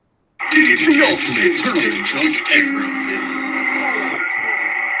The ultimate tournament of everything.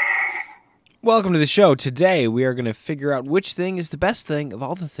 Welcome to the show. Today we are going to figure out which thing is the best thing of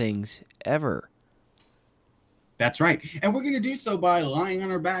all the things ever. That's right. And we're going to do so by lying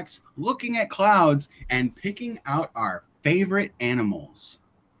on our backs, looking at clouds, and picking out our favorite animals.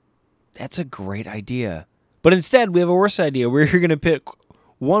 That's a great idea. But instead, we have a worse idea. We're going to pick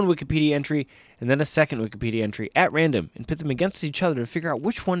one Wikipedia entry and then a second Wikipedia entry at random and pit them against each other to figure out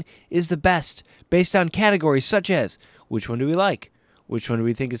which one is the best based on categories such as which one do we like, which one do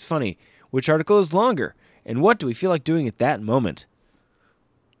we think is funny, which article is longer, and what do we feel like doing at that moment.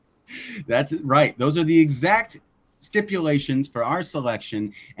 That's right. Those are the exact stipulations for our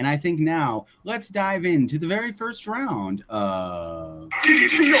selection. And I think now let's dive into the very first round of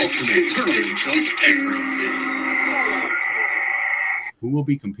The ultimate tournament of everything. who will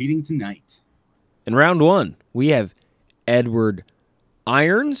be competing tonight. In round one, we have Edward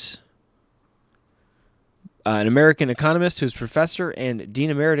Irons, an American economist who's professor and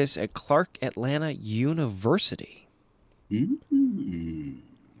dean emeritus at Clark Atlanta University,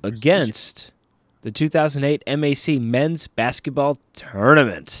 against the 2008 MAC Men's Basketball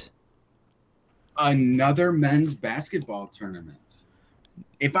Tournament. Another men's basketball tournament.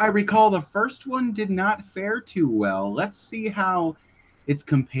 If I recall, the first one did not fare too well. Let's see how its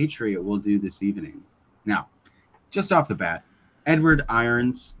compatriot will do this evening. Now, just off the bat, Edward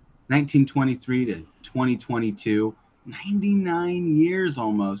Irons, 1923 to 2022, 99 years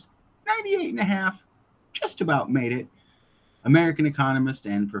almost, 98 and a half, just about made it. American economist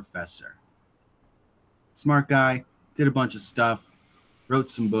and professor. Smart guy, did a bunch of stuff, wrote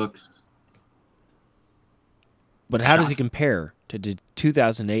some books. But how does he compare to the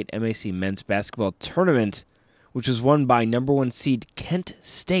 2008 MAC Men's Basketball Tournament, which was won by number one seed Kent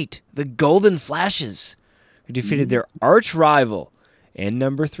State, the Golden Flashes, who defeated their arch rival and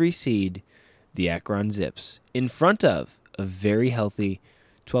number three seed, the Akron Zips, in front of a very healthy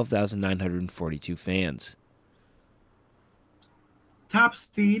 12,942 fans. Top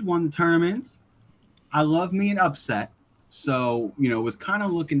seed won the tournament. I love me an upset, so, was kind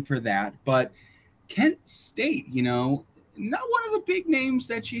of looking for that. But Kent State, not one of the big names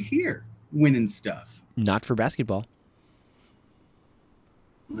that you hear winning stuff. Not for basketball.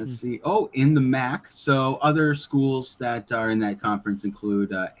 Let's see. Oh, in the MAC. So other schools that are in that conference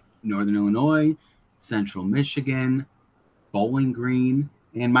include Northern Illinois, Central Michigan, Bowling Green,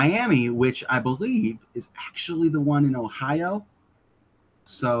 and Miami, which I believe is actually the one in Ohio.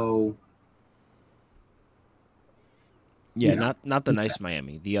 So, yeah, not the nice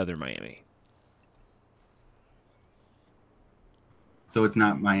Miami, the other Miami. So it's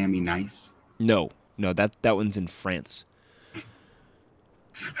not Miami nice? No, that one's in France.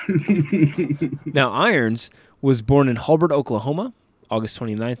 Now, Irons was born in Hulbert, Oklahoma, August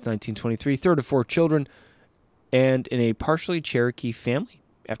 29th, 1923, third of four children, and in a partially Cherokee family.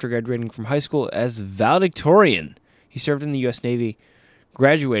 After graduating from high school as valedictorian, he served in the U.S. Navy,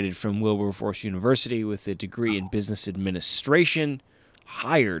 graduated from Wilberforce University with a degree in business administration,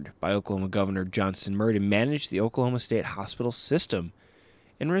 hired by Oklahoma Governor Johnson Murray to manage the Oklahoma State hospital system,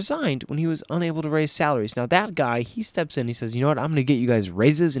 and resigned when he was unable to raise salaries. Now, that guy, he steps in, he says, you know what, I'm going to get you guys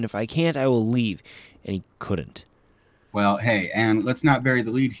raises, and if I can't, I will leave. And he couldn't. Well, hey, and let's not bury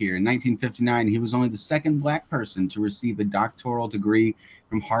the lead here. In 1959, he was only the second black person to receive a doctoral degree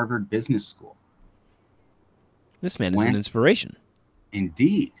from Harvard Business School. This man is an inspiration.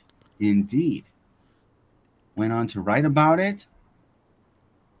 Indeed. Went on to write about it.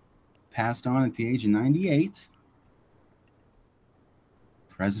 Passed on at the age of 98.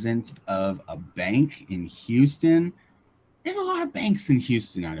 President of a bank in Houston. There's a lot of banks in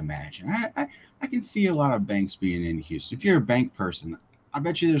Houston, I'd imagine. I can see a lot of banks being in Houston. If you're a bank person, I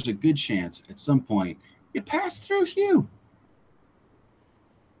bet you there's a good chance at some point you pass through Hugh.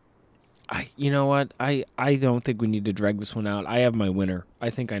 You know what? I don't think we need to drag this one out. I have my winner.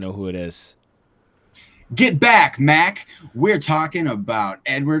 I think I know who it is. Get back, Mac. We're talking about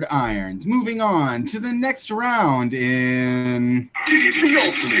Edward Irons. Moving on to the next round in The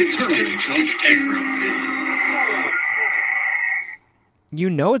ultimate tournament of everything. You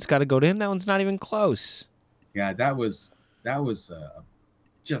know it's got to go to him. That one's not even close. Yeah, that was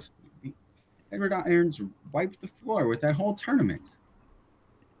just Edward Irons wiped the floor with that whole tournament.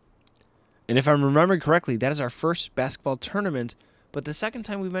 And if I'm remembering correctly, that is our first basketball tournament. But the second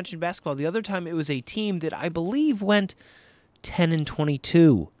time we mentioned basketball, the other time it was a team that I believe went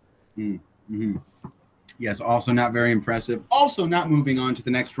 10-22. Mm-hmm. Yes, also not very impressive. Also not moving on to the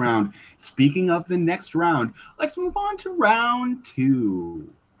next round. Speaking of the next round, let's move on to round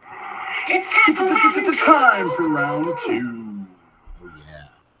two. It's time for round two. Time for round two. Oh, yeah.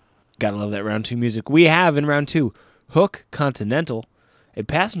 Gotta love that round 2 music. We have in round 2, Hook Continental, a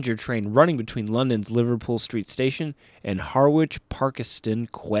passenger train running between London's Liverpool Street Station and Harwich Parkeston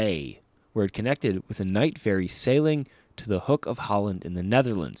Quay, where it connected with a night ferry sailing to the Hook of Holland in the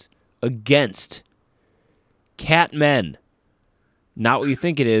Netherlands, against Catmen. Not what you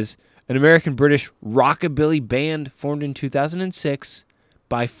think it is, an American-British rockabilly band formed in 2006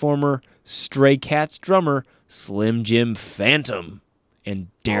 by former Stray Cats drummer Slim Jim Phantom and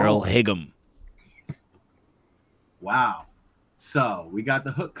Daryl Higham. Wow. So we got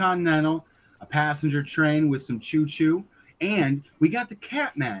the Hook Continental, a passenger train with some choo-choo, and we got the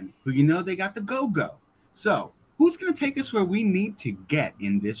Catman, who they got the go-go. So who's going to take us where we need to get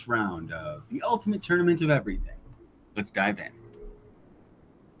in this round of the ultimate tournament of everything? Let's dive in.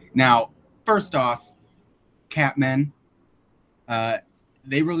 Now, first off, Catmen,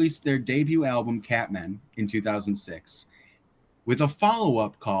 they released their debut album, Catmen, in 2006, with a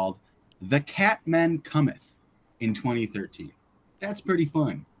follow-up called The Catman Cometh in 2013. That's pretty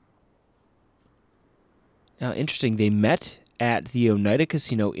fun. Now, interesting, they met at the Oneida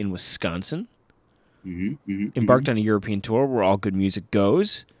Casino in Wisconsin, embarked on a European tour where all good music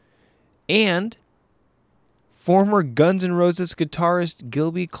goes, and former Guns N' Roses guitarist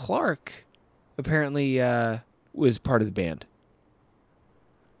Gilby Clarke apparently was part of the band.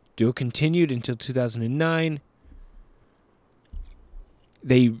 Duo continued until 2009.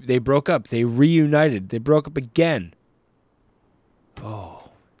 They broke up. They reunited. They broke up again. Oh,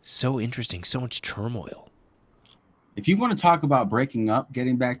 so interesting. So much turmoil. If you want to talk about breaking up,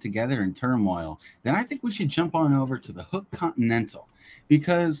 getting back together, and turmoil, then I think we should jump on over to the Hook Continental,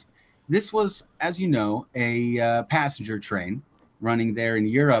 because this was, as you know, a passenger train running there in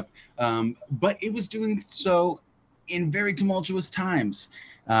Europe, but it was doing so in very tumultuous times.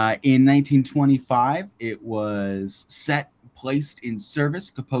 In 1925, it was placed in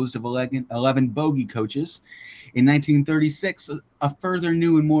service, composed of 11 bogie coaches. In 1936, a further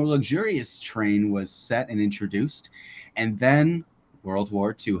new and more luxurious train was set and introduced. And then World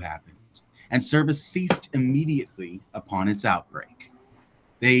War II happened, and service ceased immediately upon its outbreak.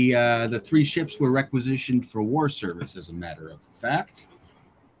 The 3 ships were requisitioned for war service, as a matter of fact.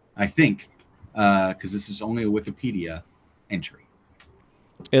 I think, because this is only a Wikipedia entry.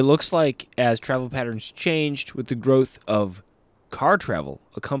 It looks like as travel patterns changed with the growth of car travel,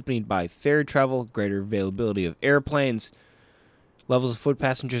 accompanied by ferry travel, greater availability of airplanes, levels of foot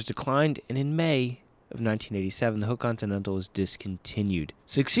passengers declined, and in May of 1987, the Hook Continental was discontinued,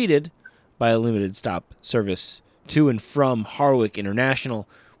 succeeded by a limited stop service to and from Harwich International,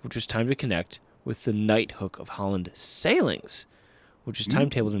 which was timed to connect with the Night Hook of Holland sailings, which is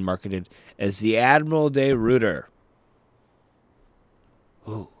timetabled and marketed as the Admiral de Ruyter.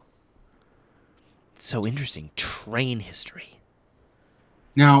 Ooh. It's so interesting. Train history.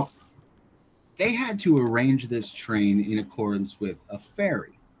 Now, they had to arrange this train in accordance with a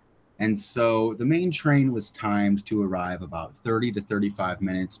ferry. And so the main train was timed to arrive about 30 to 35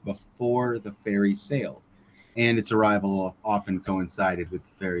 minutes before the ferry sailed. And its arrival often coincided with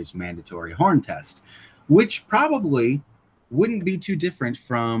the ferry's mandatory horn test, which probably wouldn't be too different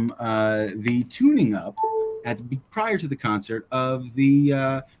from the tuning up prior to the concert of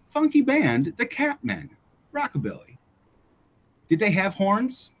the funky band, the Catmen, rockabilly. Did they have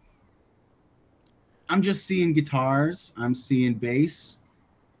horns? I'm just seeing guitars. I'm seeing bass.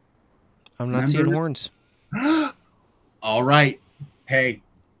 I'm not seeing horns. All right. Hey,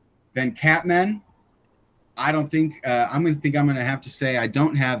 then Catmen, I don't think I'm going to have to say I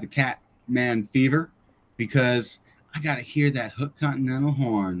don't have the Catman fever, because I got to hear that Hook Continental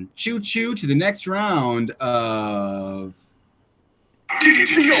horn. Choo-choo to the next round of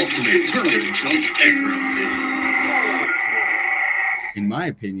The ultimate tournament of everything. in my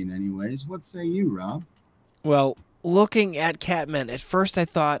opinion anyways. What say you, Rob? Well, looking at Catmen, at first I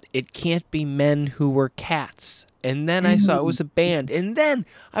thought it can't be men who were cats. And then I saw it was a band. And then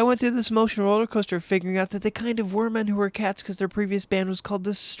I went through this emotional roller coaster figuring out that they kind of were men who were cats because their previous band was called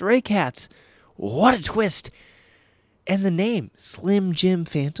the Stray Cats. What a twist. And the name, Slim Jim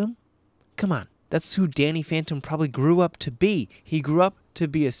Phantom? Come on, that's who Danny Phantom probably grew up to be. He grew up to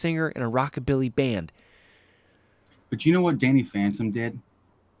be a singer in a rockabilly band. But you know what Danny Phantom did?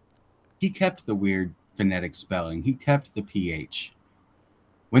 He kept the weird phonetic spelling. He kept the PH.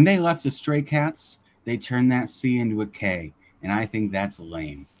 When they left the Stray Cats, they turned that C into a K, and I think that's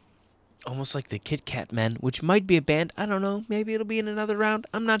lame. Almost like the Kit Kat Men, which might be a band. I don't know. Maybe it'll be in another round.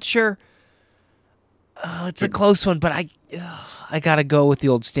 I'm not sure. It's a close one, but I got to go with the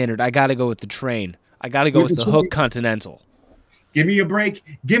old standard. I got to go with the train. I got to go with the Hook Continental. Give me a break.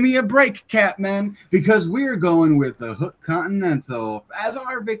 Give me a break, Catman, because we're going with the Hook Continental as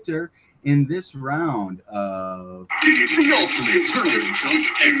our victor in this round of The ultimate tournament of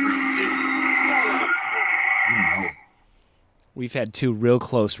everything. you know, We've had 2 real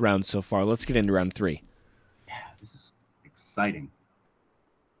close rounds so far. Let's get into round 3. yeah, this is exciting.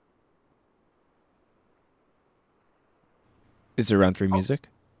 Is there round 3 music?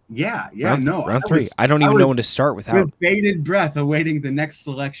 Yeah, round, no. Round 3. I don't even know when to start without. With bated breath awaiting the next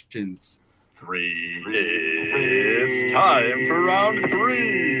selections. It's time for round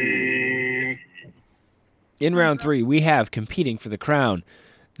 3. In round 3, we have competing for the crown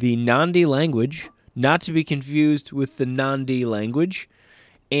the Nandi language, not to be confused with the Nandi language,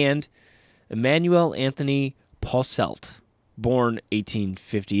 and Emmanuel Anthony Posselt, born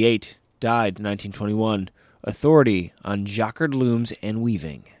 1858, died 1921, authority on jacquard looms and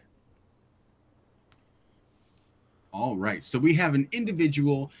weaving. All right, so we have an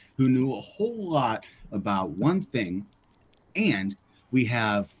individual who knew a whole lot about one thing, and we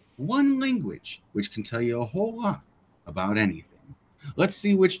have one language which can tell you a whole lot about anything. Let's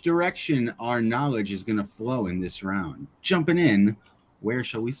see which direction our knowledge is going to flow in this round. Jumping in, where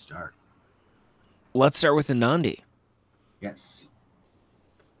shall we start? Let's start with the Nandi. Yes.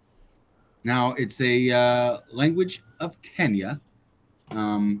 Now, it's a language of Kenya.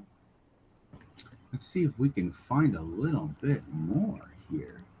 Let's see if we can find a little bit more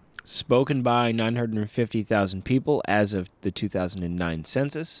here. Spoken by 950,000 people as of the 2009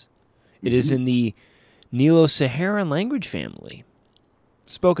 census. It is in the Nilo-Saharan language family,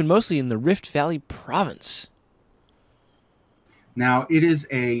 spoken mostly in the Rift Valley province. Now, it is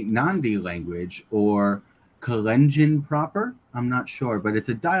a Nandi language or Kalenjin proper. I'm not sure, but it's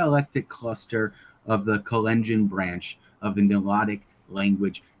a dialectic cluster of the Kalenjin branch of the Nilotic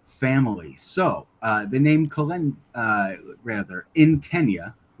language family. So, the name in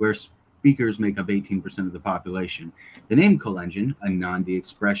Kenya, where speakers make up 18% of the population, the name Kalenjin, a Nandi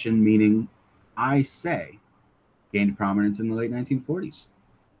expression meaning I say, gained prominence in the late 1940s.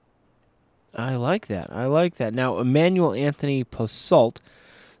 I like that. I like that. Now, Emmanuel Anthony Posselt,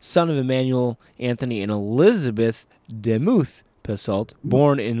 son of Emmanuel Anthony and Elizabeth Demuth Posselt,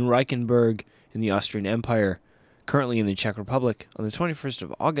 born in Reichenberg in the Austrian Empire, currently in the Czech Republic, on the 21st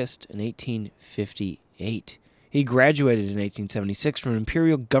of August in 1858. He graduated in 1876 from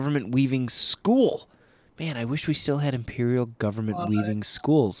Imperial Government Weaving School. Man, I wish we still had Imperial Government Weaving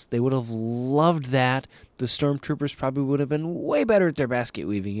Schools. They would have loved that. The Stormtroopers probably would have been way better at their basket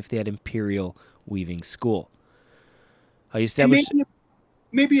weaving if they had Imperial Weaving School. He established...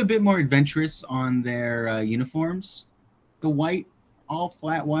 Maybe a bit more adventurous on their uniforms. The white, all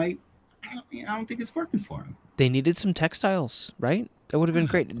flat white, I don't think it's working for them. They needed some textiles, right? That would have been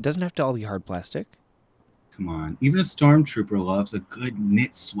great. It doesn't have to all be hard plastic. Come on. Even a stormtrooper loves a good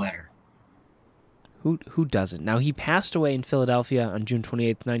knit sweater. Who doesn't? Now, he passed away in Philadelphia on June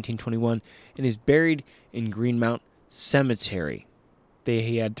 28th, 1921, and is buried in Greenmount Cemetery.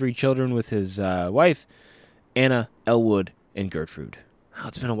 He had 3 children with his wife, Anna, Elwood, and Gertrude. Oh,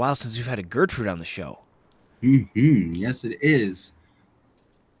 it's been a while since we've had a Gertrude on the show. Mm-hmm. Yes, it is.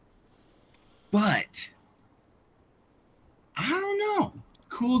 But I don't know.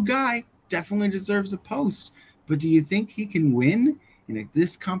 Cool guy. Definitely deserves a post. But do you think he can win in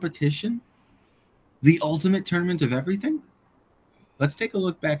this competition? The ultimate tournament of everything? Let's take a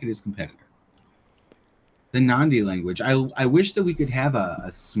look back at his competitor. The Nandi language. I wish that we could have a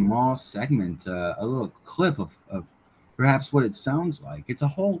small segment, a little clip of perhaps what it sounds like. It's a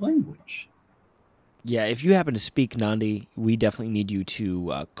whole language. Yeah, if you happen to speak Nandi, we definitely need you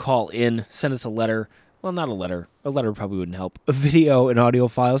to call in, send us a letter. Well, not a letter. A letter probably wouldn't help. A video, an audio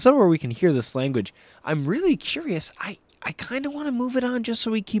file, somewhere we can hear this language. I'm really curious. I kind of want to move it on just so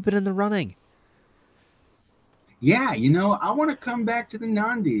we keep it in the running. Yeah, I want to come back to the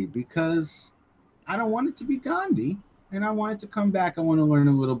Nandi because I don't want it to be Gandhi, and I want it to come back. I want to learn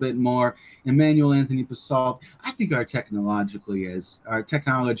a little bit more. Emmanuel Anthony Posselt, I think our technology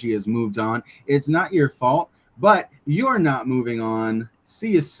has moved on. It's not your fault, but you're not moving on.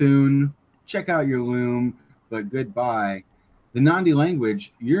 See you soon. Check out your loom, but goodbye. The Nandi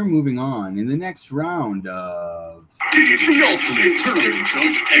language, you're moving on in the next round of... The ultimate tournament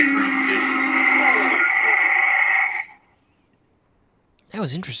of everything. That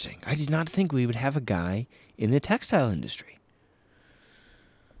was interesting. I did not think we would have a guy in the textile industry.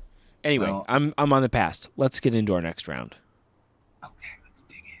 Anyway, Well, I'm on the past. Let's get into our next round. Okay, let's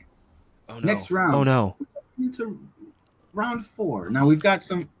dig in. Oh no. Next round. Oh no. Into round 4. Now we've got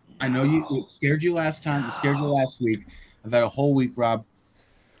some... I know it scared you last time. It scared you last week. I've had a whole week, Rob.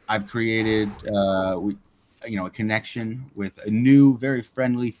 I've created... a connection with a new, very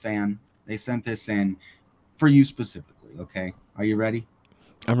friendly fan. They sent this in for you specifically. Okay, are you ready?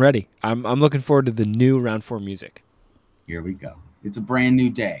 I'm ready. I'm looking forward to the new round 4 music. Here we go. It's a brand new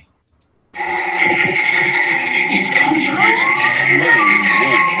day. It's time for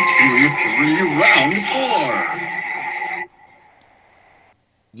round 4.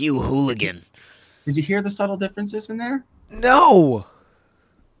 You hooligan. Did you hear the subtle differences in there? No.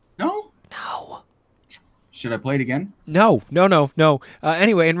 No? No. Should I play it again? No.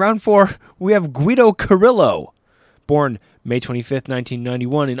 Anyway, in round 4, we have Guido Carrillo, born May 25th,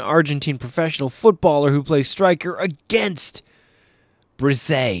 1991, an Argentine professional footballer who plays striker against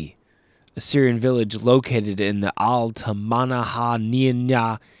Brisay, a Syrian village located in the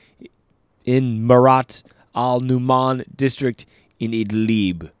Al-Tamanahaniya in Marat al-Numan district in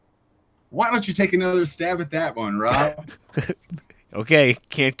Idlib. Why don't you take another stab at that one, Rob? Okay,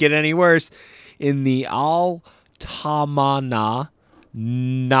 can't get any worse. In the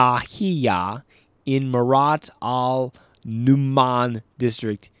Al-Tamanahaniya in Marat al-Numan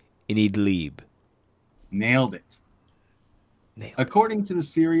district in Idlib. Nailed it. According to the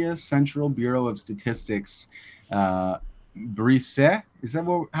Syria Central Bureau of Statistics, Brise, is that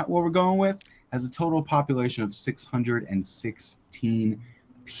what we're going with? Has a total population of 616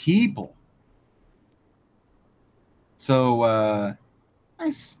 people. So,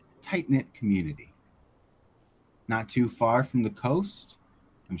 nice, tight-knit community. Not too far from the coast.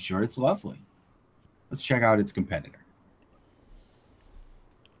 I'm sure it's lovely. Let's check out its competitor.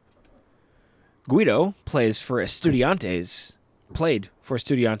 Guido played for Estudiantes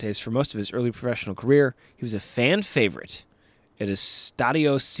for most of his early professional career. He was a fan favorite at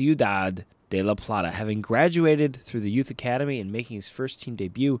Estadio Ciudad de La Plata, having graduated through the youth academy and making his first team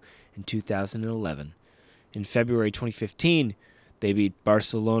debut in 2011. In February 2015, they beat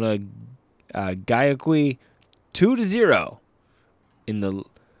Barcelona Guayaquil 2-0 in the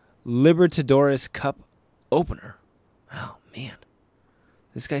Libertadores Cup opener. Oh, man.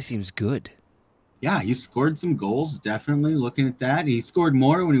 This guy seems good. Yeah, he scored some goals, definitely. Looking at that, he scored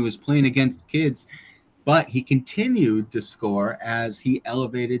more when he was playing against kids, but he continued to score as he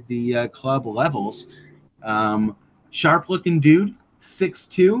elevated the club levels. Sharp-looking dude,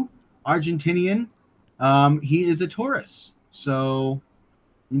 6'2", Argentinian. He is a Taurus, so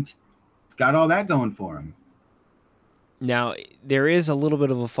it's got all that going for him. Now, there is a little bit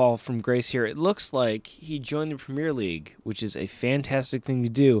of a fall from grace here. It looks like he joined the Premier League, which is a fantastic thing to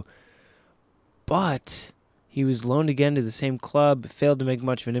do. But he was loaned again to the same club, failed to make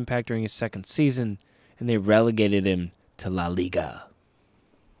much of an impact during his second season, and they relegated him to La Liga.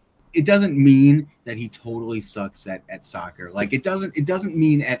 It doesn't mean that he totally sucks at soccer. Like, it doesn't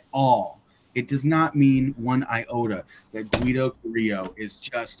mean at all. It does not mean one iota that Guido Carrillo is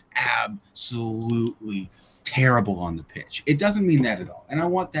just absolutely terrible on the pitch. It doesn't mean that at all. And I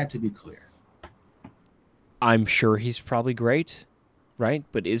want that to be clear. I'm sure he's probably great, right?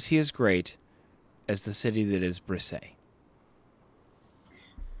 But is he as great as the city that is Brisay?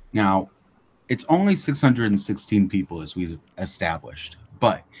 Now, it's only 616 people, as we've established.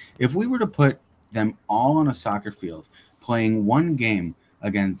 But if we were to put them all on a soccer field playing one game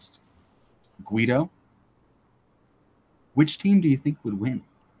against Guido, which team do you think would win?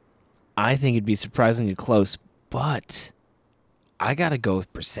 I think it'd be surprisingly close, but I got to go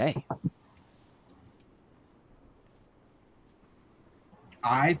with Brisay.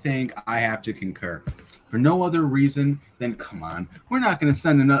 I think I have to concur. For no other reason than, come on, we're not going to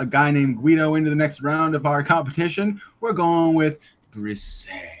send another guy named Guido into the next round of our competition. We're going with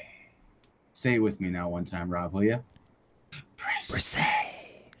Brisay. Say it with me now one time, Rob, will you? Brisay.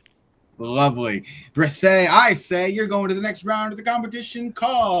 Lovely. Brisay, I say you're going to the next round of the competition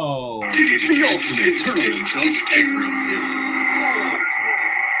called The ultimate tournament of everything.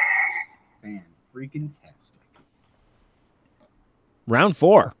 Fan-freaking-tastic. Round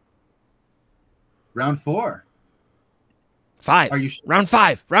 4. Round 4. 5. Are you sure? Round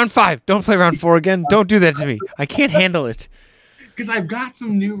 5. Round 5. Don't play round 4 again. Don't do that to me. I can't handle it. Because I've got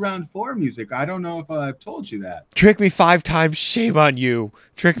some new round 4 music. I don't know if I've told you that. Trick me 5 times, shame on you.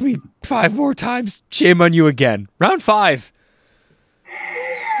 Trick me 5 more times, shame on you again. Round 5.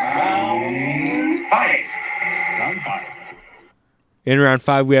 Round 5. Round 5. In round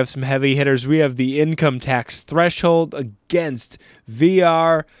 5, we have some heavy hitters. We have the income tax threshold against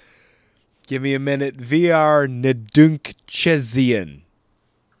VR. Give me a minute. VR Nedunkchezian.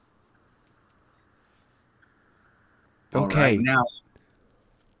 Okay. All right, now,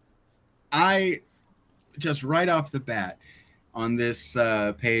 I just right off the bat on this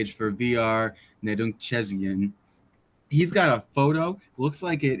page for VR Nedunkchezian, He's got a photo. Looks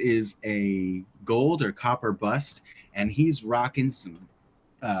like it is a gold or copper bust, and he's rocking some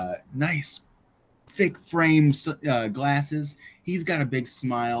nice thick frame glasses. He's got a big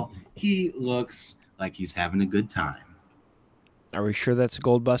smile. He looks like he's having a good time. Are we sure that's a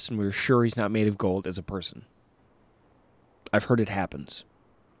gold bust, and we're sure he's not made of gold as a person? I've heard it happens.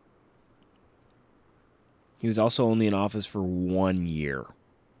 He was also only in office for 1 year.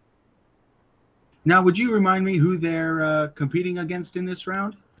 Now, would you remind me who they're competing against in this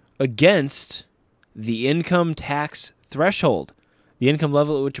round? Against the income tax threshold, the income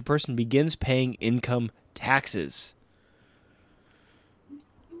level at which a person begins paying income taxes.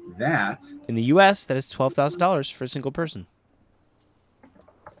 That, In the U.S., that is $12,000 for a single person.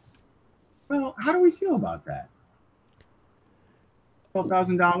 well, how do we feel about that?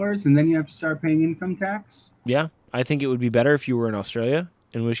 $12,000, and then you have to start paying income tax? Yeah, I think it would be better if you were in Australia,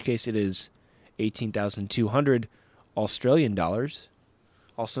 in which case it is 18,200 Australian dollars,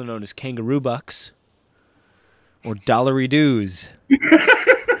 also known as kangaroo bucks or dollary dues,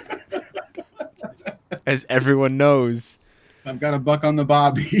 as everyone knows. I've got a buck on the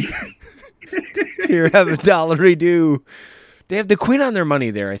bobby. Here, have a dollary due. They have the Queen on their money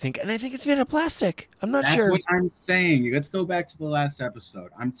there, I think, and I think it's made of plastic. I'm not That's sure. what I'm saying. Let's go back to the last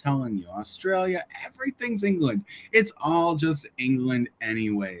episode. I'm telling you, Australia, everything's England. It's all just England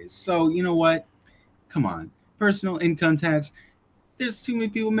anyways. So, you know what? Come on. Personal income tax. There's too many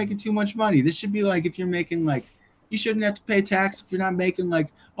people making too much money. This should be like if you're making you shouldn't have to pay tax if you're not making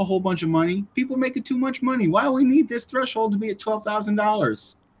a whole bunch of money. People making too much money. Why do we need this threshold to be at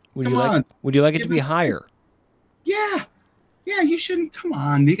 $12,000? Would Come you on. Would you like it to Give be us- higher? Yeah. Yeah, you shouldn't. Come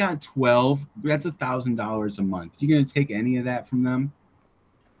on. They got 12. That's $1,000 a month. You gonna take any of that from them?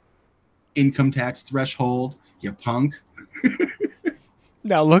 Income tax threshold, you punk.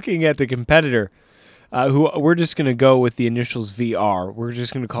 Now, looking at the competitor, who we're just going to go with the initials VR. We're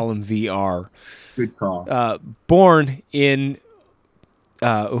just going to call him VR. Good call. Born in,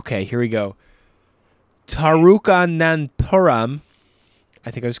 okay, here we go. Tarukananpuram. I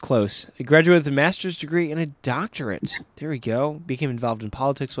think I was close. He graduated with a master's degree and a doctorate. There we go. Became involved in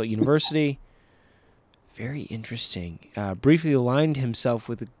politics while at university. Very interesting. Briefly aligned himself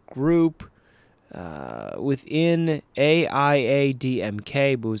with a group within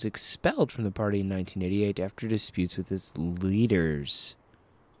AIADMK, but was expelled from the party in 1988 after disputes with its leaders.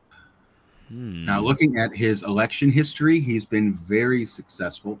 Now, looking at his election history, he's been very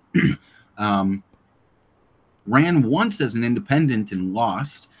successful. Ran once as an independent and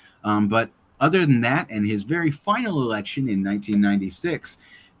lost, but other than that, and his very final election in 1996,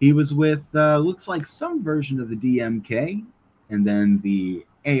 he was with looks like some version of the DMK, and then the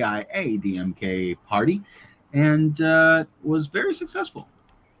AIA-DMK party, and was very successful.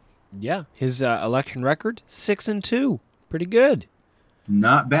 Yeah, his election record 6-2, pretty good.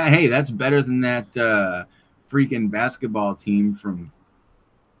 Not bad. Hey, that's better than that freaking basketball team from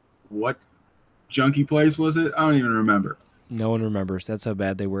what junkie place was it? I don't even remember. No one remembers. That's how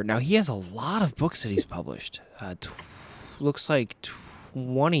bad they were. Now, he has a lot of books that he's published. Looks like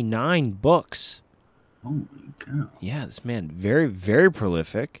 29 books. Holy cow. Yeah, this man, very, very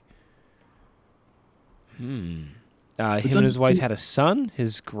prolific. Him and his wife had a son.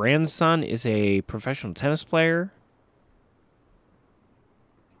 His grandson is a professional tennis player.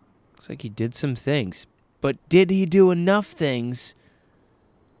 Looks like he did some things. But did he do enough things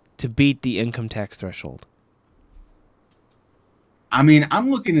to beat the income tax threshold? I mean, I'm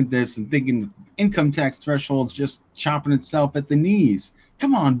looking at this and thinking the income tax threshold's just chopping itself at the knees.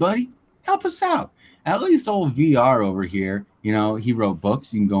 Come on, buddy. Help us out. At least old VR over here, he wrote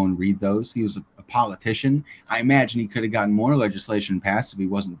books. You can go and read those. He was a politician. I imagine he could have gotten more legislation passed if he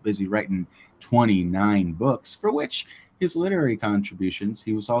wasn't busy writing 29 books, for which his literary contributions,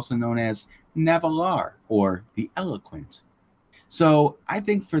 he was also known as Navalar, or the Eloquent. So I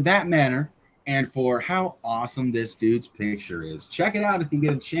think for that matter, and for how awesome this dude's picture is, check it out if you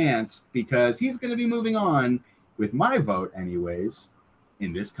get a chance, because he's going to be moving on with my vote anyways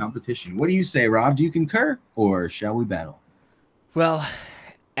in this competition. What do you say, Rob? Do you concur, or shall we battle? Well,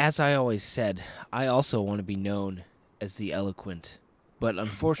 as I always said, I also want to be known as the Eloquent. But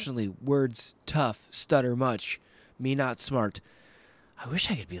unfortunately, words tough, stutter much, me not smart. I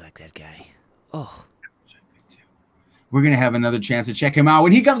wish I could be like that guy. Oh. We're going to have another chance to check him out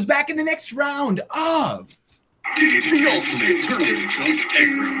when he comes back in the next round of The ultimate tournament of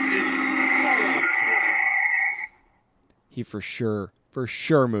everything. He for sure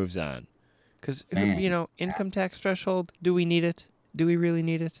moves on. Because, income tax threshold, do we need it? Do we really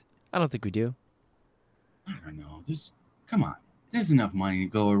need it? I don't think we do. I don't know. Come on. There's enough money to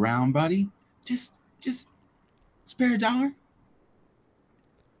go around, buddy. Just Spare a dollar?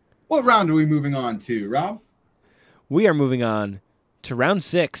 What round are we moving on to, Rob? We are moving on to round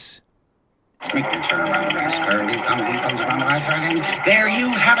 6. We can turn around and skirt. He comes around the high side. And there you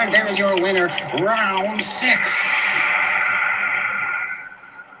have it. There is your winner. Round 6.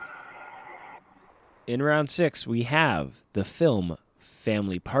 In round 6, we have the film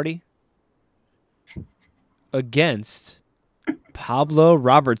Family Party against Pablo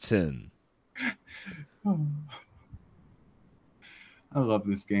Robertson. I love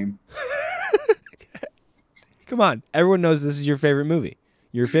this game. Come on. Everyone knows this is your favorite movie.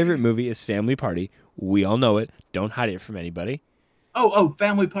 Your favorite movie is Family Party. We all know it. Don't hide it from anybody. Oh,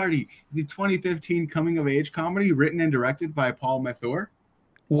 Family Party, the 2015 coming-of-age comedy written and directed by Paul Methor.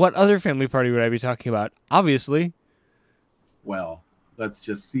 What other Family Party would I be talking about? Obviously. Well, let's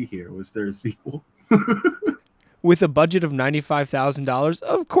just see here. Was there a sequel? With a budget of $95,000,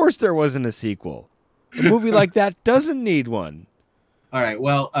 of course there wasn't a sequel. A movie like that doesn't need one. All right,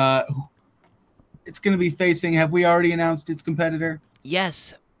 well, it's going to be facing, have we already announced its competitor?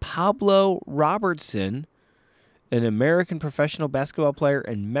 Yes, Pablo Robertson, an American professional basketball player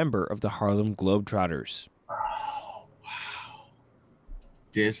and member of the Harlem Globetrotters. Oh, wow.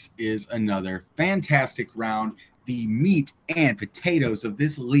 This is another fantastic round. The meat and potatoes of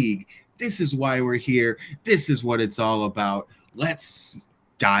this league. This is why we're here. This is what it's all about. Let's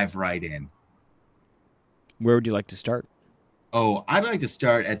dive right in. Where would you like to start? Oh, I'd like to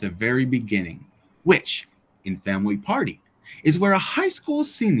start at the very beginning, which, in Family Party, is where a high school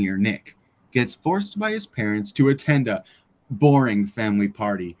senior, Nick, gets forced by his parents to attend a boring family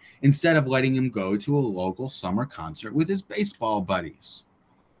party instead of letting him go to a local summer concert with his baseball buddies.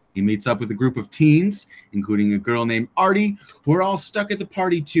 He meets up with a group of teens, including a girl named Artie, who are all stuck at the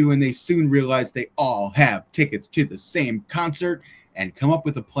party too, and they soon realize they all have tickets to the same concert and come up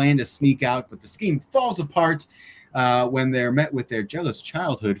with a plan to sneak out, but the scheme falls apart when they're met with their jealous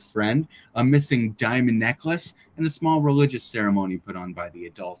childhood friend, a missing diamond necklace, and a small religious ceremony put on by the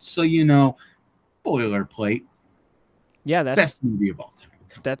adults. So, you know, boilerplate. Yeah, that's Best movie of all time.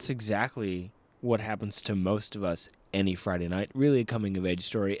 That's exactly what happens to most of us any Friday night. Really a coming-of-age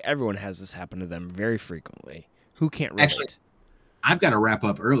story. Everyone has this happen to them very frequently. Who can't relate? Actually, I've got to wrap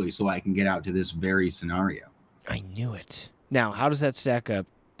up early so I can get out to this very scenario. I knew it. Now, how does that stack up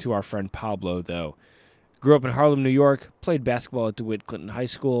to our friend Pablo, though? Grew up in Harlem, New York, played basketball at DeWitt Clinton High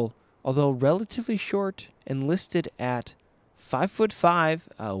School, although relatively short and listed at 5'5",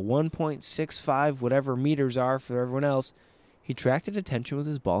 1.65, whatever meters are for everyone else. He attracted attention with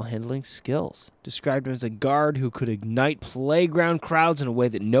his ball handling skills. Described him as a guard who could ignite playground crowds in a way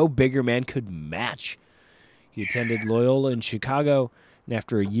that no bigger man could match. He attended Loyola in Chicago, and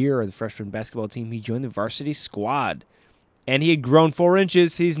after a year of the freshman basketball team, he joined the varsity squad. And he had grown 4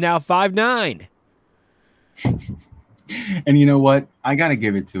 inches. He's now 5'9". And you know what? I got to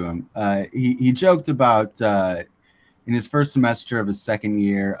give it to him. He joked about in his first semester of his second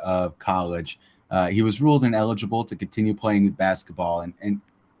year of college, he was ruled ineligible to continue playing basketball. And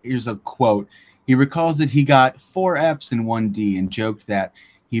here's a quote. He recalls that he got 4 Fs and 1 D and joked that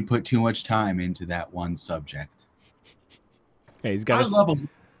he put too much time into that one subject. Hey, he's got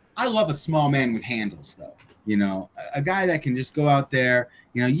I love a small man with handles, though. You know, a guy that can just go out there.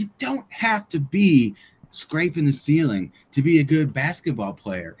 You know, you don't have to be scraping the ceiling to be a good basketball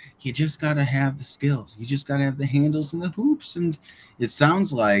player. You just got to have the skills. You just got to have the handles and the hoops. And it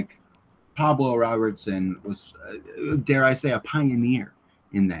sounds like Pablo Robertson was, dare I say, a pioneer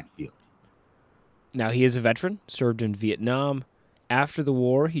in that field. Now, he is a veteran, served in Vietnam. After the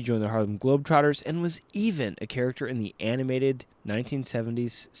war, he joined the Harlem Globetrotters and was even a character in the animated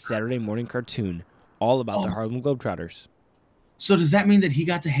 1970s Saturday morning cartoon all about the Harlem Globetrotters. So does that mean that he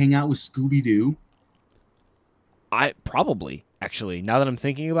got to hang out with Scooby-Doo? Probably, actually. Now that I'm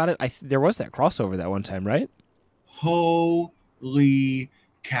thinking about it, there was that crossover that one time, right? Holy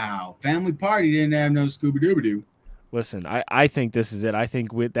cow. Family Party didn't have no Scooby-Doo. Listen, I think this is it. I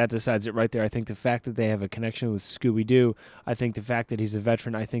think that decides it right there. I think the fact that they have a connection with Scooby-Doo, I think the fact that he's a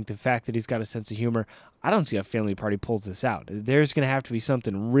veteran, I think the fact that he's got a sense of humor, I don't see how Family Party pulls this out. There's going to have to be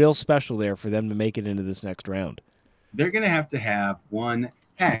something real special there for them to make it into this next round. They're going to have one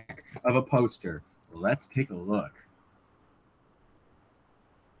heck of a poster. Let's take a look.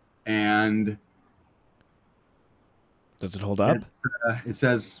 And does it hold up? It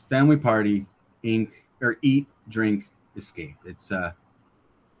says Family Party, Inc., or Eat, Drink, Escape. It's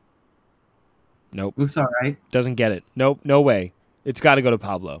nope. Looks all right. Doesn't get it. Nope, no way. It's got to go to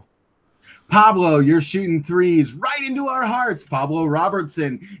Pablo. Pablo, you're shooting threes right into our hearts. Pablo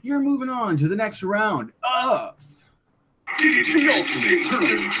Robertson, you're moving on to the next round of The ultimate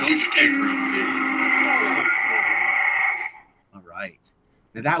turtle jump everything. right.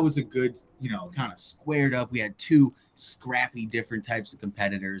 Now that was a good, kind of squared up. We had two scrappy different types of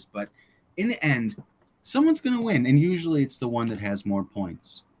competitors, but in the end, someone's going to win, and usually it's the one that has more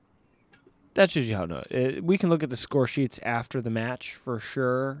points. That shows you how to know. We can look at the score sheets after the match for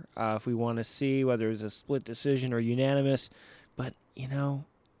sure if we want to see whether it's a split decision or unanimous. But,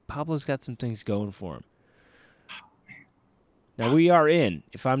 Pablo's got some things going for him. Now, we are in,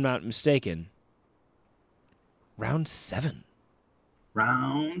 if I'm not mistaken, round 7.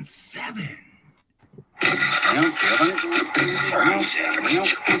 Round 7. Round 7. Round 7.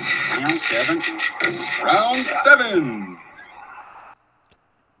 Round 7. Round 7.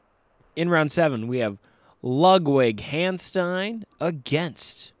 In round 7, we have Ludwig Hanstein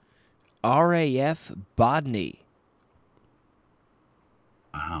against RAF Bodny.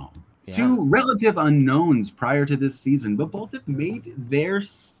 Wow. Yeah. Two relative unknowns prior to this season, but both have made their,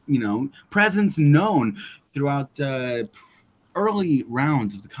 presence known throughout early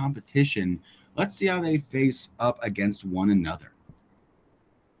rounds of the competition. Let's see how they face up against one another.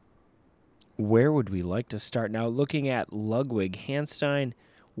 Where would we like to start? Now, looking at Ludwig Hanstein,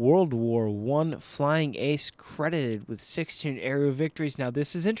 World War I flying ace, credited with 16 aerial victories. Now,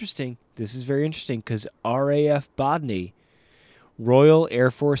 this is interesting. This is very interesting because RAF Bodny, Royal Air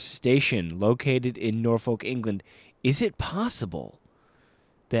Force Station, located in Norfolk, England. Is it possible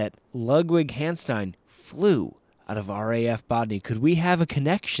that Ludwig Hanstein flew out of RAF Bodny? Could we have a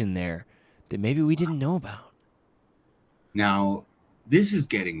connection there that maybe we didn't know about? Now, this is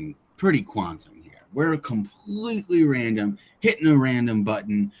getting pretty quantum here. We're completely random, hitting a random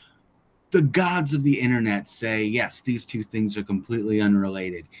button. The gods of the internet say, yes, these two things are completely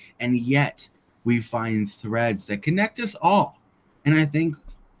unrelated. And yet, we find threads that connect us all. And I think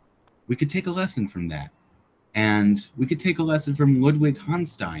we could take a lesson from that. And we could take a lesson from Ludwig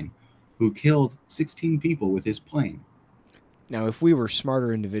Hanstein, who killed 16 people with his plane. Now, if we were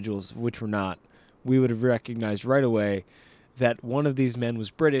smarter individuals, which we're not, we would have recognized right away that one of these men was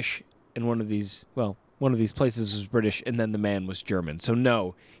British and one of these places was British, and then the man was German. So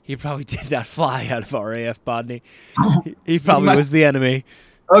no, he probably did not fly out of RAF Bodny. He probably was the enemy.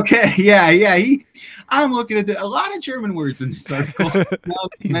 Okay, yeah. I'm looking at a lot of German words in this article.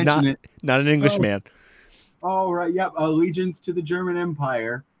 He's not an Englishman. All right, yep. Allegiance to the German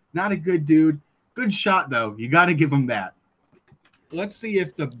Empire. Not a good dude. Good shot, though. You got to give him that. Let's see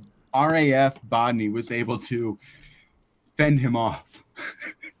if the RAF Bodny was able to fend him off.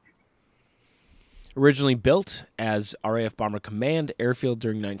 Originally built as RAF Bomber Command Airfield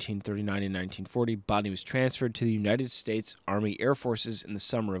during 1939 and 1940, Bodny was transferred to the United States Army Air Forces in the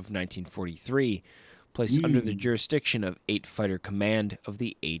summer of 1943, placed under the jurisdiction of 8th Fighter Command of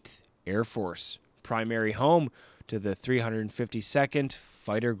the 8th Air Force. Primary home to the 352nd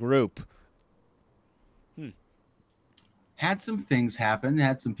Fighter Group. Had some things happen,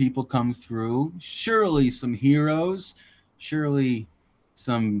 had some people come through, surely some heroes, surely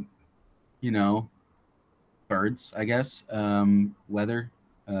some, birds, I guess, weather,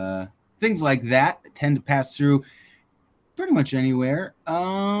 things like that tend to pass through pretty much anywhere.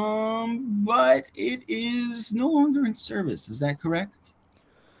 But it is no longer in service. Is that correct?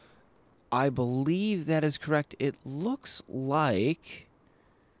 I believe that is correct. It looks like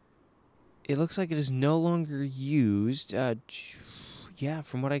it is no longer used. Yeah,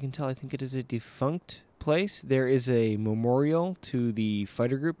 from what I can tell, I think it is a defunct place. There is a memorial to the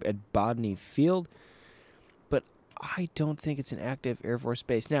fighter group at Bodny Field, but I don't think it's an active Air Force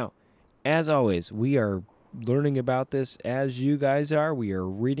base. Now, as always, we are learning about this as you guys are. We are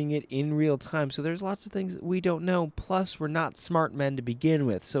reading it in real time, so there's lots of things that we don't know. Plus, we're not smart men to begin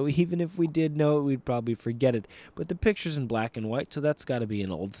with, so even if we did know it, we'd probably forget it. But the picture's in black and white, so that's got to be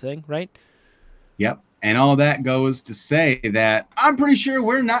an old thing, right? Yep. And all that goes to say that I'm pretty sure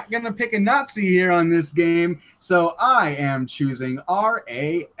we're not going to pick a Nazi here on this game. So I am choosing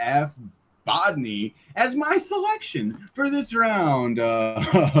RAF Bodny as my selection for this round. The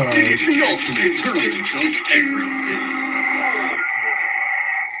ultimate tournament of everything.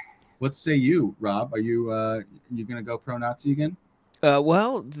 What say you, Rob? Are you going to go pro-Nazi again?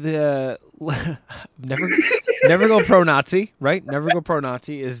 Well, never go pro-Nazi, right? Never go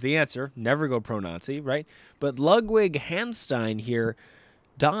pro-Nazi is the answer. Never go pro-Nazi, right? But Ludwig Hanstein here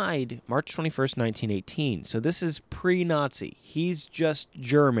died March 21st, 1918. So this is pre-Nazi. He's just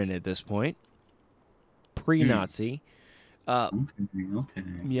German at this point. Pre-Nazi. Okay.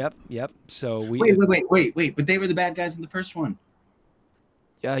 Yep. So we Wait. But they were the bad guys in the first one.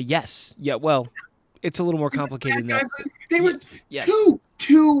 Yes. Yeah, well, it's a little more complicated than that. They were Yes.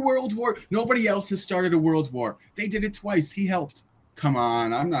 two world war. Nobody else has started a world war. They did it twice. He helped. Come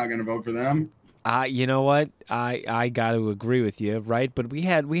on, I'm not going to vote for them. You know what? I got to agree with you, right? But we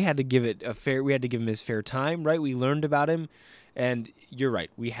had to give it we had to give him his fair time, right? We learned about him, and you're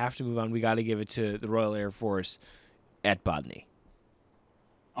right. We have to move on. We got to give it to the Royal Air Force at Bodney.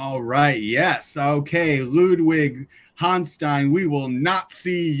 All right, yes. Okay, Ludwig Hanstein, we will not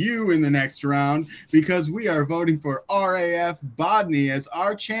see you in the next round because we are voting for RAF Bodney as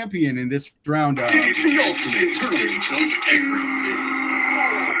our champion in this round of The ultimate tournament of everything.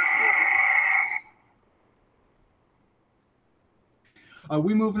 Are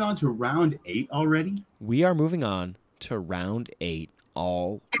we moving on to round 8 already? We are moving on to round 8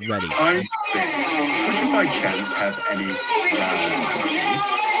 already. I say, would you by chance have any round 8?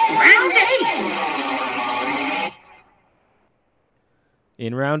 Round 8!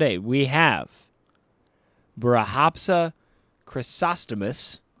 In round 8, we have Brahopsa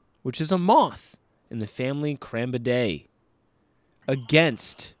chrysostomus, which is a moth in the family Crambidae,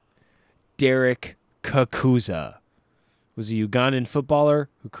 against Derek Kakuza, who's a Ugandan footballer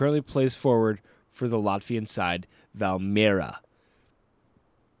who currently plays forward for the Latvian side, Valmiera.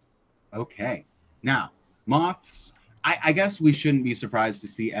 Okay. Now, moths, I guess we shouldn't be surprised to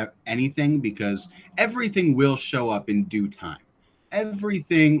see anything because everything will show up in due time.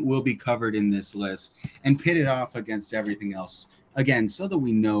 Everything will be covered in this list and pitted off against everything else. Again, so that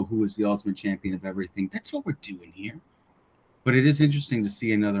we know who is the ultimate champion of everything. That's what we're doing here. But it is interesting to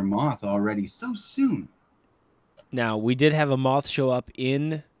see another moth already so soon. Now, we did have a moth show up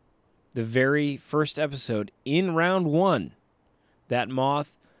in the very first episode in round 1. That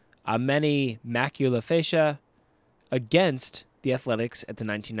moth, Ameni Maculofacia, against the Athletics at the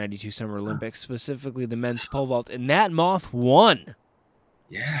 1992 Summer Olympics, specifically the men's pole vault, and that moth won.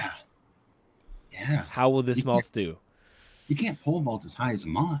 Yeah. How will this moth do? You can't pole vault as high as a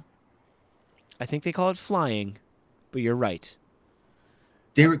moth. I think they call it flying, but you're right.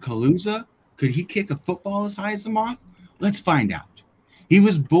 Derek Kaluza, could he kick a football as high as a moth? Let's find out. He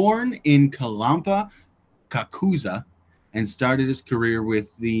was born in Kalampa, Kakuza, and started his career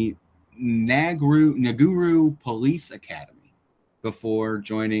with the Naguru Police Academy before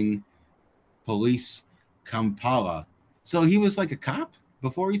joining Police Kampala. So he was like a cop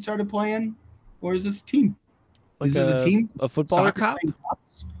before he started playing? Or is this a team? Like is this a team? A footballer Soccer cop?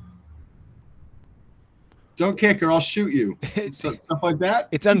 cops? Don't kick or I'll shoot you. Stuff like that?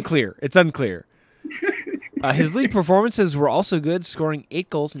 It's unclear. His league performances were also good, scoring 8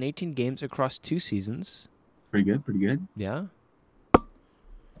 goals in 18 games across 2 seasons. Pretty good. Yeah.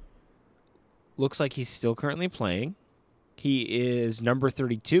 Looks like he's still currently playing. He is number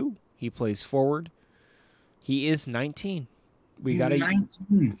 32. He plays forward. He is 19. He's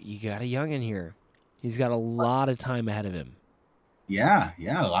 19. You got a youngin' here. He's got a lot of time ahead of him. Yeah,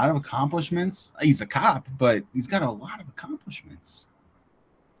 a lot of accomplishments. He's a cop, but he's got a lot of accomplishments.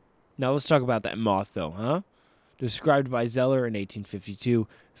 Now let's talk about that moth, though, huh? Described by Zeller in 1852,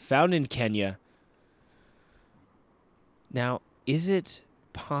 found in Kenya. Now, is it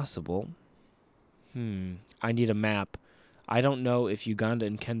possible? I need a map. I don't know if Uganda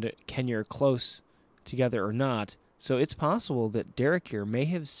and Kenya are close together or not, so it's possible that Derek here may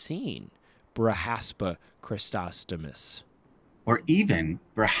have seen Brahaspa chrysostomus. Or even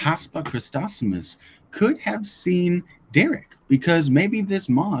Brahaspa chrysostomus could have seen Derek, because maybe this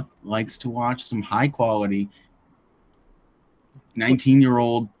moth likes to watch some high-quality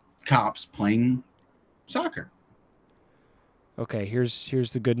 19-year-old cops playing soccer. Okay,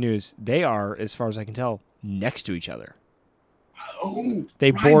 here's the good news. They are, as far as I can tell, next to each other. Oh,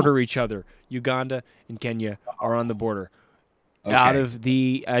 they border each other. Uganda and Kenya are on the border. Okay. Out of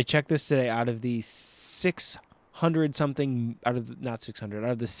the, I checked this today, out of the 600 something, out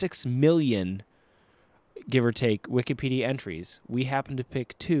of the 6 million, give or take, Wikipedia entries, we happen to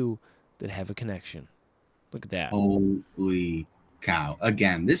pick 2 that have a connection. Look at that. Holy cow.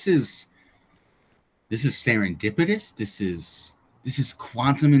 Again, this is serendipitous. This is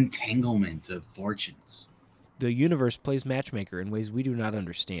quantum entanglement of fortunes. The universe plays matchmaker in ways we do not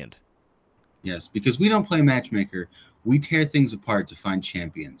understand. Yes, because we don't play matchmaker. We tear things apart to find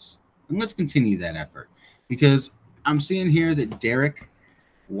champions. And let's continue that effort. Because I'm seeing here that Derek,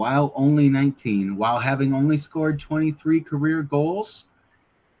 while only 19, while having only scored 23 career goals,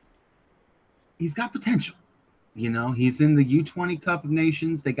 he's got potential. You know, he's in the U20 Cup of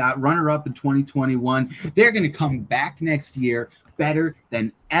Nations. They got runner-up in 2021. They're going to come back next year better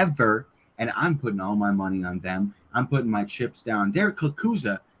than ever. And I'm putting all my money on them. I'm putting my chips down. Derek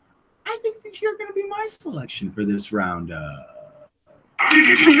Kakuza, I think that you're going to be my selection for this round. The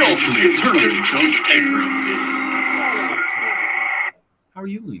ultimate tournament of everything. How are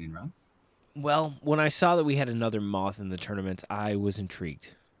you leaning, Rob? Well, when I saw that we had another moth in the tournament, I was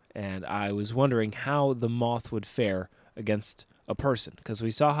intrigued. and I was wondering how the moth would fare against a person, because we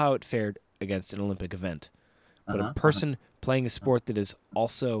saw how it fared against an Olympic event. But a person playing a sport that is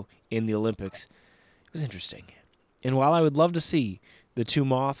also in the Olympics, it was interesting. And while I would love to see the two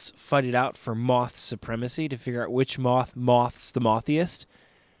moths fight it out for moth supremacy to figure out which moth's the mothiest,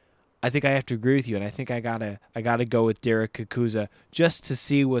 I think I have to agree with you, and I think I gotta go with Derek Kakuza just to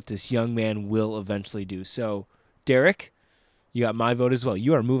see what this young man will eventually do. So, Derek, you got my vote as well.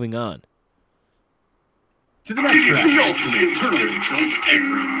 You are moving on to the next round. The ultimate tournament of everything.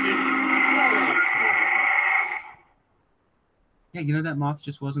 Yeah, you know that moth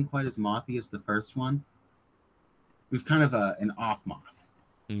just wasn't quite as mothy as the first one. It was kind of an off moth.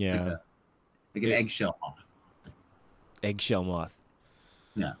 Yeah. Like an eggshell moth. Eggshell moth.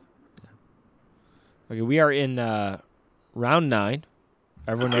 Yeah. Okay, we are in round 9.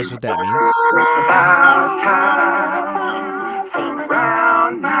 Everyone knows what that means. About time for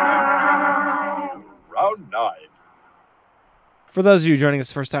round 9. Round 9. For those of you joining us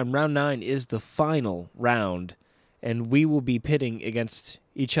the first time, round 9 is the final round, and we will be pitting against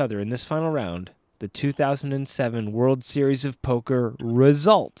each other in this final round the 2007 World Series of Poker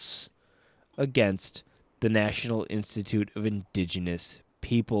results against the National Institute of Indigenous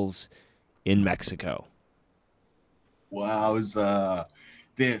Peoples in Mexico. Wowza.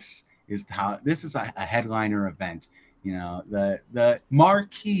 This is a headliner event. You know, the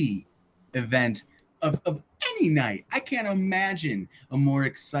marquee event of any night. I can't imagine a more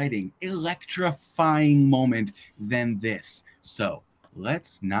exciting, electrifying moment than this. So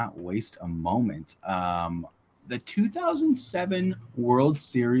let's not waste a moment. The 2007 World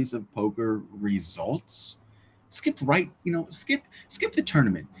Series of Poker results. Skip the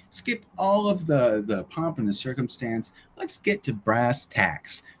tournament. Skip all of the pomp and the circumstance. Let's get to brass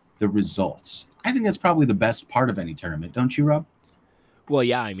tacks, the results. I think that's probably the best part of any tournament, don't you, Rob? Well,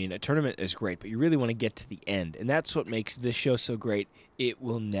 yeah, I mean, a tournament is great, but you really want to get to the end, and that's what makes this show so great. It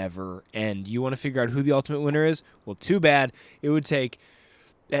will never end. You want to figure out who the ultimate winner is? Well, too bad. It would take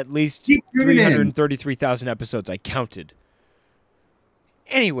at least 333,000 episodes. I counted.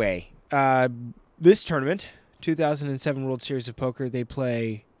 Anyway, this tournament, 2007 World Series of Poker, they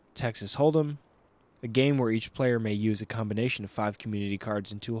play Texas Hold'em, a game where each player may use a combination of 5 community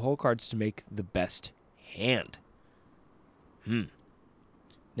cards and 2 hole cards to make the best hand.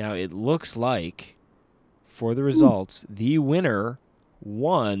 Now, it looks like, for the results, the winner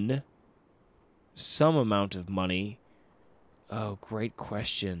won some amount of money. Oh, great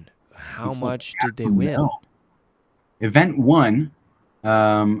question. How much did they win? Event 1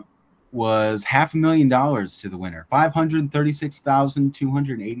 was $500,000 to the winner,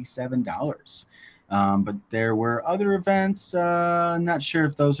 $536,287. But there were other events. Not sure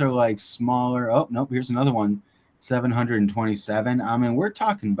if those are like smaller. Oh, nope. Here's another one. 727. I mean, we're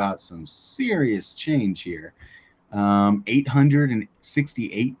talking about some serious change here.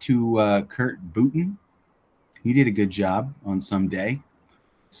 868 to Kurt Booten. He did a good job on some day.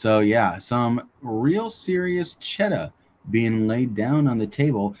 So yeah, some real serious cheddar being laid down on the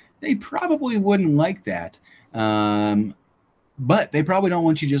table. They probably wouldn't like that. But they probably don't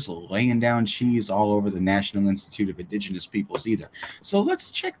want you just laying down cheese all over the National Institute of Indigenous Peoples either. So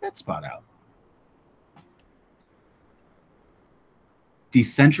let's check that spot out.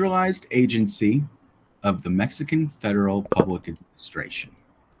 Decentralized agency of the Mexican Federal Public Administration.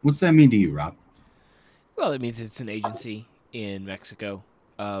 What's that mean to you, Rob? Well, it means it's an agency in Mexico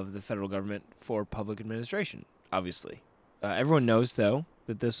of the federal government for public administration, obviously. Everyone knows, though,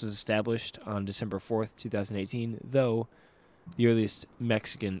 that this was established on December 4th, 2018, though the earliest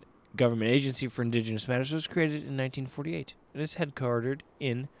Mexican government agency for indigenous matters was created in 1948 and is headquartered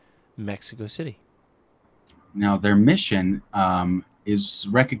in Mexico City. Now, their mission is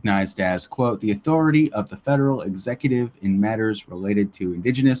recognized as, quote, the authority of the federal executive in matters related to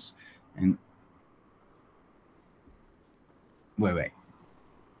indigenous and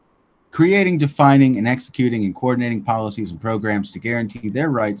creating, defining, and executing and coordinating policies and programs to guarantee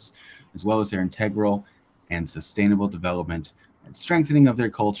their rights as well as their integral and sustainable development and strengthening of their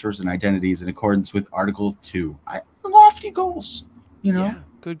cultures and identities in accordance with Article 2. Lofty goals, you know? Yeah,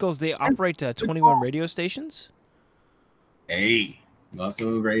 good goals. They operate 21 radio stations. Hey,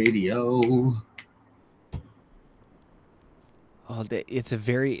 Bucko Radio. Oh, it's a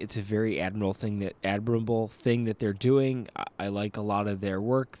very admirable thing that they're doing. I like a lot of their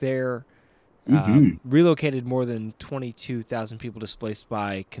work there. Relocated more than 22,000 people displaced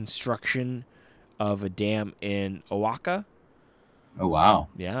by construction of a dam in Oaxaca. Oh wow!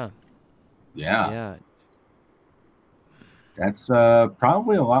 Yeah. That's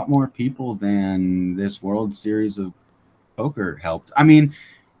probably a lot more people than this World Series of Poker helped. I mean,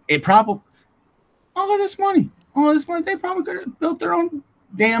 It probably all of this money, they probably could have built their own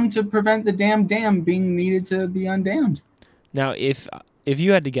dam to prevent the dam being needed to be undammed. Now, if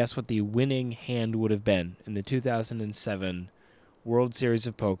you had to guess what the winning hand would have been in the 2007 World Series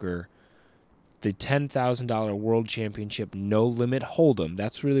of Poker, the $10,000 World Championship No Limit Hold'em,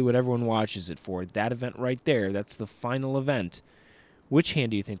 that's really what everyone watches it for. That event right there, that's the final event. Which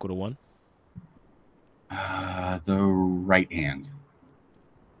hand do you think would have won? The right hand.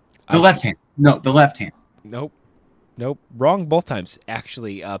 The left hand. No, the left hand. Nope. Wrong both times,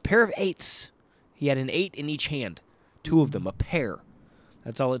 actually. A pair of eights. He had an 8 in each hand. 2 of them, a pair.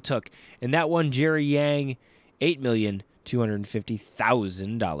 That's all it took. And that won Jerry Yang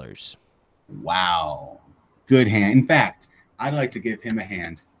 $8,250,000. Wow. Good hand. In fact, I'd like to give him a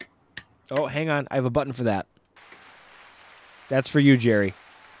hand. Oh, hang on. I have a button for that. That's for you, Jerry.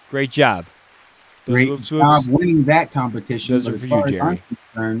 Great job. Great job winning that competition. Those but are as for far you, as Jerry. I'm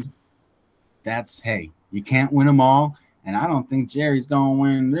concerned, hey, you can't win them all. And I don't think Jerry's going to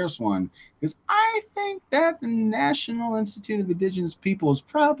win this one. Because I think that the National Institute of Indigenous Peoples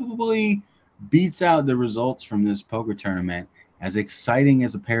probably beats out the results from this poker tournament. As exciting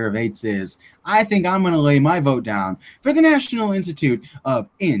as a pair of eights is, I think I'm going to lay my vote down for the National Institute of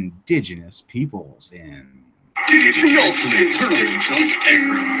Indigenous Peoples in The ultimate tournament of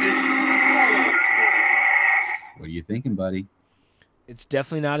everything. What are you thinking, buddy? It's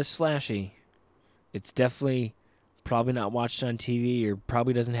definitely not as flashy. It's definitely probably not watched on TV or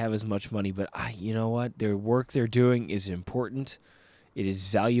probably doesn't have as much money, but you know what? Their work they're doing is important. It is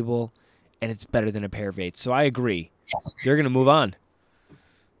valuable, and it's better than a pair of eights. So I agree. They're going to move on.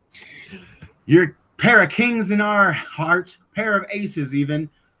 You're pair of kings in our heart, pair of aces even,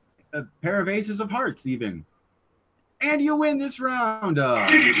 a pair of aces of hearts even. And you win this round of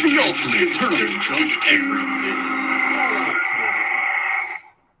The ultimate tournament of everything.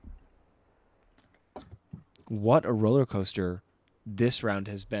 What a roller coaster this round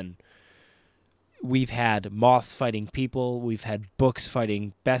has been. We've had moths fighting people. We've had books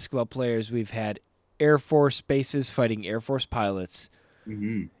fighting basketball players. We've had Air Force bases fighting Air Force pilots.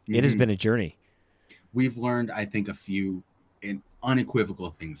 It has been a journey. We've learned, I think, a few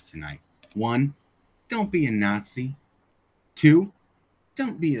unequivocal things tonight. 1, don't be a Nazi. 2,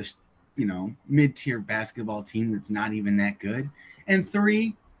 don't be a mid-tier basketball team that's not even that good. And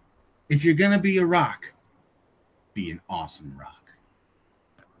 3, if you're gonna be a rock, be an awesome rock.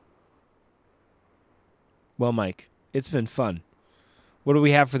 Well, Mike, it's been fun. What do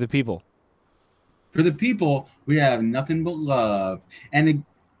we have for the people? For the people, we have nothing but love. And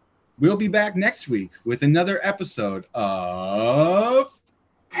we'll be back next week with another episode of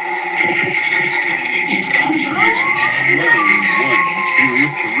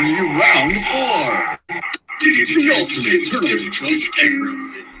Round 4. The ultimate tournament of everything.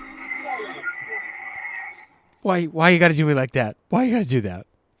 Why you got to do me like that? Why you got to do that?